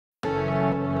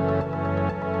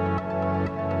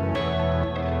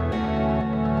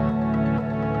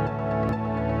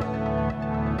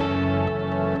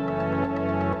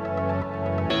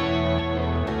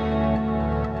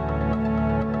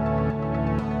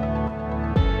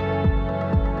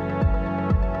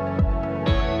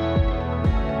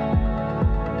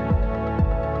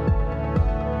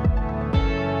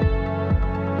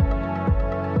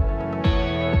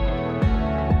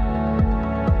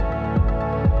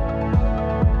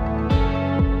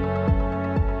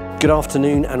Good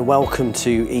afternoon and welcome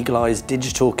to Eagle Eye's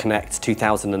Digital Connect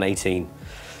 2018.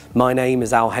 My name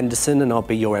is Al Henderson and I'll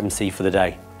be your MC for the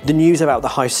day. The news about the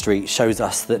high street shows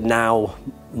us that now,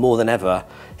 more than ever,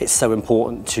 it's so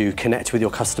important to connect with your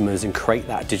customers and create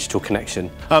that digital connection.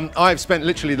 I've spent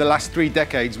literally the last 3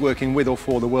 decades working with or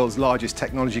for the world's largest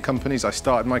technology companies. I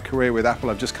started my career with Apple.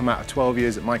 I've just come out of 12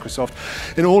 years at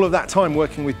Microsoft. In all of that time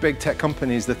working with big tech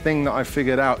companies, the thing that I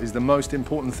figured out is the most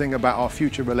important thing about our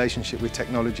future relationship with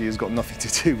technology has got nothing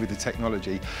to do with the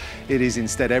technology. It is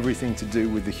instead everything to do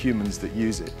with the humans that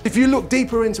use it. If you look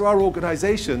deeper into our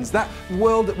organizations, that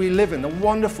world that we live in, the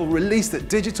wonderful release that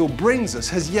digital brings us,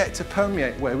 has yet to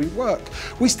permeate where we work.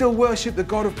 We still worship the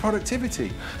god of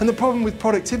productivity. And the problem with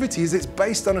productivity is it's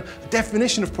based on a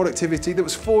definition of productivity that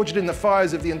was forged in the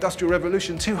fires of the Industrial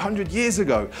Revolution 200 years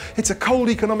ago. It's a cold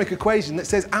economic equation that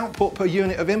says output per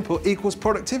unit of input equals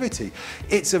productivity.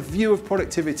 It's a view of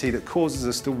productivity that causes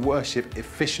us to worship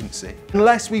efficiency.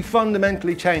 Unless we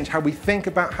fundamentally change how we think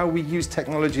about how we use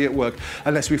technology at work,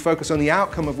 unless we focus on the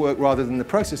outcome of work rather than the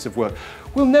process of work,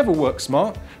 we'll never work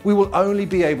smart. We will only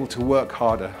be able to work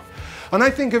harder. And I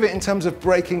think of it in terms of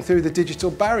breaking through the digital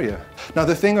barrier. Now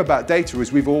the thing about data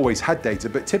is we've always had data,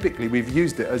 but typically we've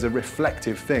used it as a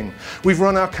reflective thing. We've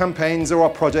run our campaigns or our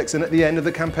projects, and at the end of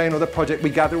the campaign or the project we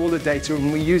gather all the data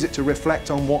and we use it to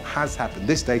reflect on what has happened.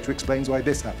 This data explains why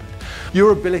this happened.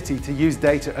 Your ability to use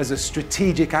data as a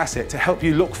strategic asset to help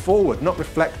you look forward, not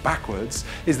reflect backwards,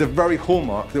 is the very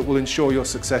hallmark that will ensure your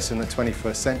success in the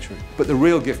 21st century. But the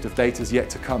real gift of data is yet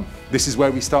to come. This is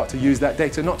where we start to use that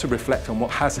data not to reflect on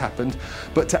what has happened,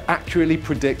 but to accurately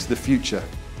predict the future.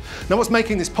 Now what's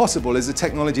making this possible is a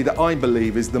technology that I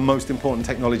believe is the most important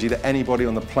technology that anybody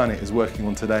on the planet is working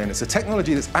on today, and it's a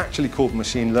technology that's actually called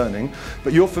machine learning,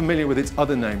 but you're familiar with its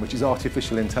other name, which is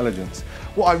artificial intelligence.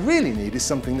 What I really need is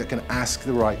something that can ask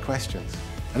the right questions.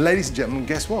 And ladies and gentlemen,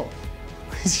 guess what?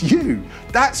 It's you.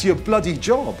 That's your bloody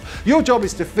job. Your job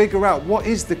is to figure out what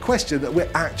is the question that we're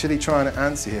actually trying to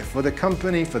answer here for the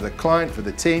company, for the client, for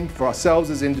the team, for ourselves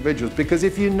as individuals. Because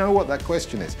if you know what that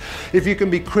question is, if you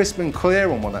can be crisp and clear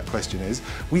on what that question is,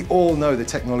 we all know the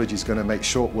technology is going to make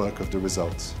short work of the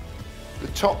results. The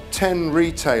top 10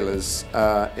 retailers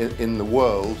in the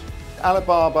world,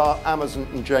 Alibaba, Amazon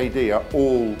and JD are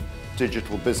all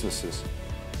digital businesses.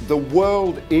 The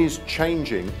world is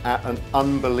changing at an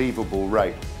unbelievable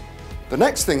rate. The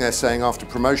next thing they're saying after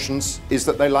promotions is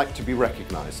that they like to be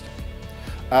recognized.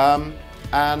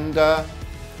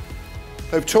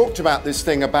 They've talked about this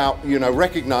thing about,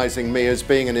 recognizing me as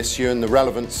being an issue and the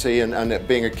relevancy and it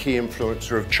being a key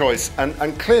influencer of choice.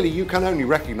 And clearly you can only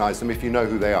recognize them if you know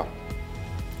who they are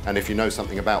and if you know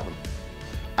something about them.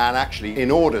 And actually,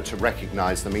 in order to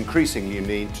recognize them, increasingly you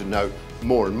need to know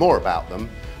more and more about them,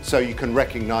 so you can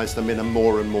recognize them in a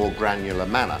more and more granular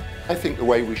manner. I think the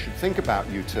way we should think about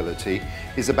utility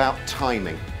is about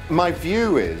timing. My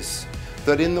view is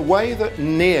that in the way that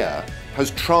Near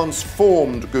has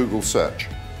transformed Google search,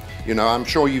 I'm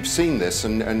sure you've seen this,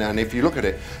 and if you look at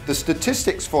it, the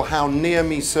statistics for how Near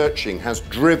Me searching has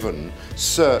driven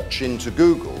search into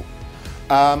Google,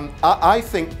 I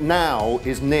think now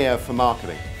is Near for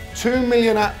marketing. 2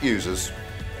 million app users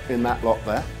in that lot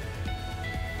there,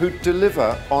 who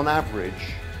deliver on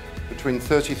average between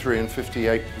 33 and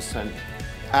 58%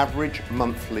 average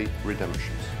monthly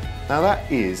redemptions. Now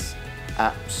that is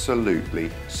absolutely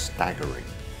staggering.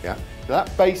 Yeah?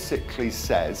 That basically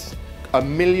says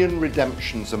 1 million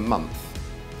redemptions a month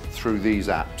through these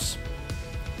apps.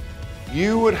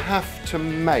 You would have to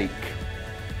make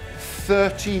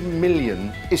 30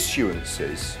 million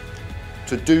issuances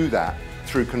to do that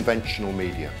through conventional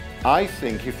media. I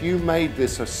think if you made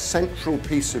this a central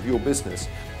piece of your business,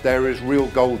 there is real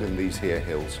gold in these here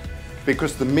hills,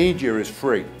 because the media is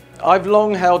free. I've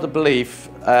long held a belief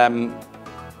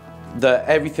that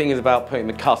everything is about putting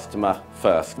the customer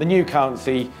first. The new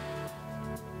currency,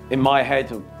 in my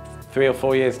head, 3 or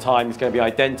 4 years' time, is going to be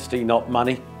identity, not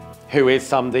money. Who is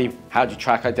somebody? How do you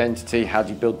track identity? How do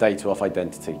you build data off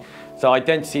identity? So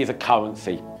identity is a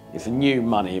currency. It's a new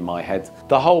money in my head.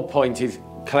 The whole point is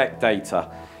collect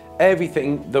data.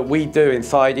 Everything that we do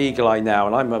inside Eagle Eye now,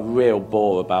 and I'm a real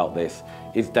bore about this,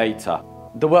 is data.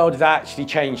 The world has actually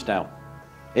changed now.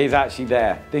 It is actually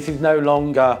there. This is no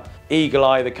longer Eagle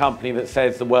Eye, the company that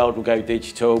says the world will go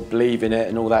digital, believe in it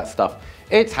and all that stuff.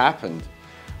 It's happened.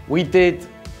 We did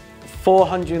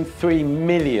 403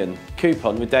 million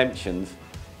coupon redemptions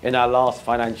in our last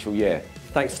financial year.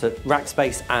 Thanks to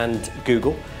Rackspace and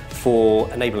Google for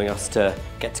enabling us to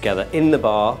get together in the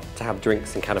bar to have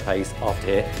drinks and canapes after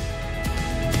here.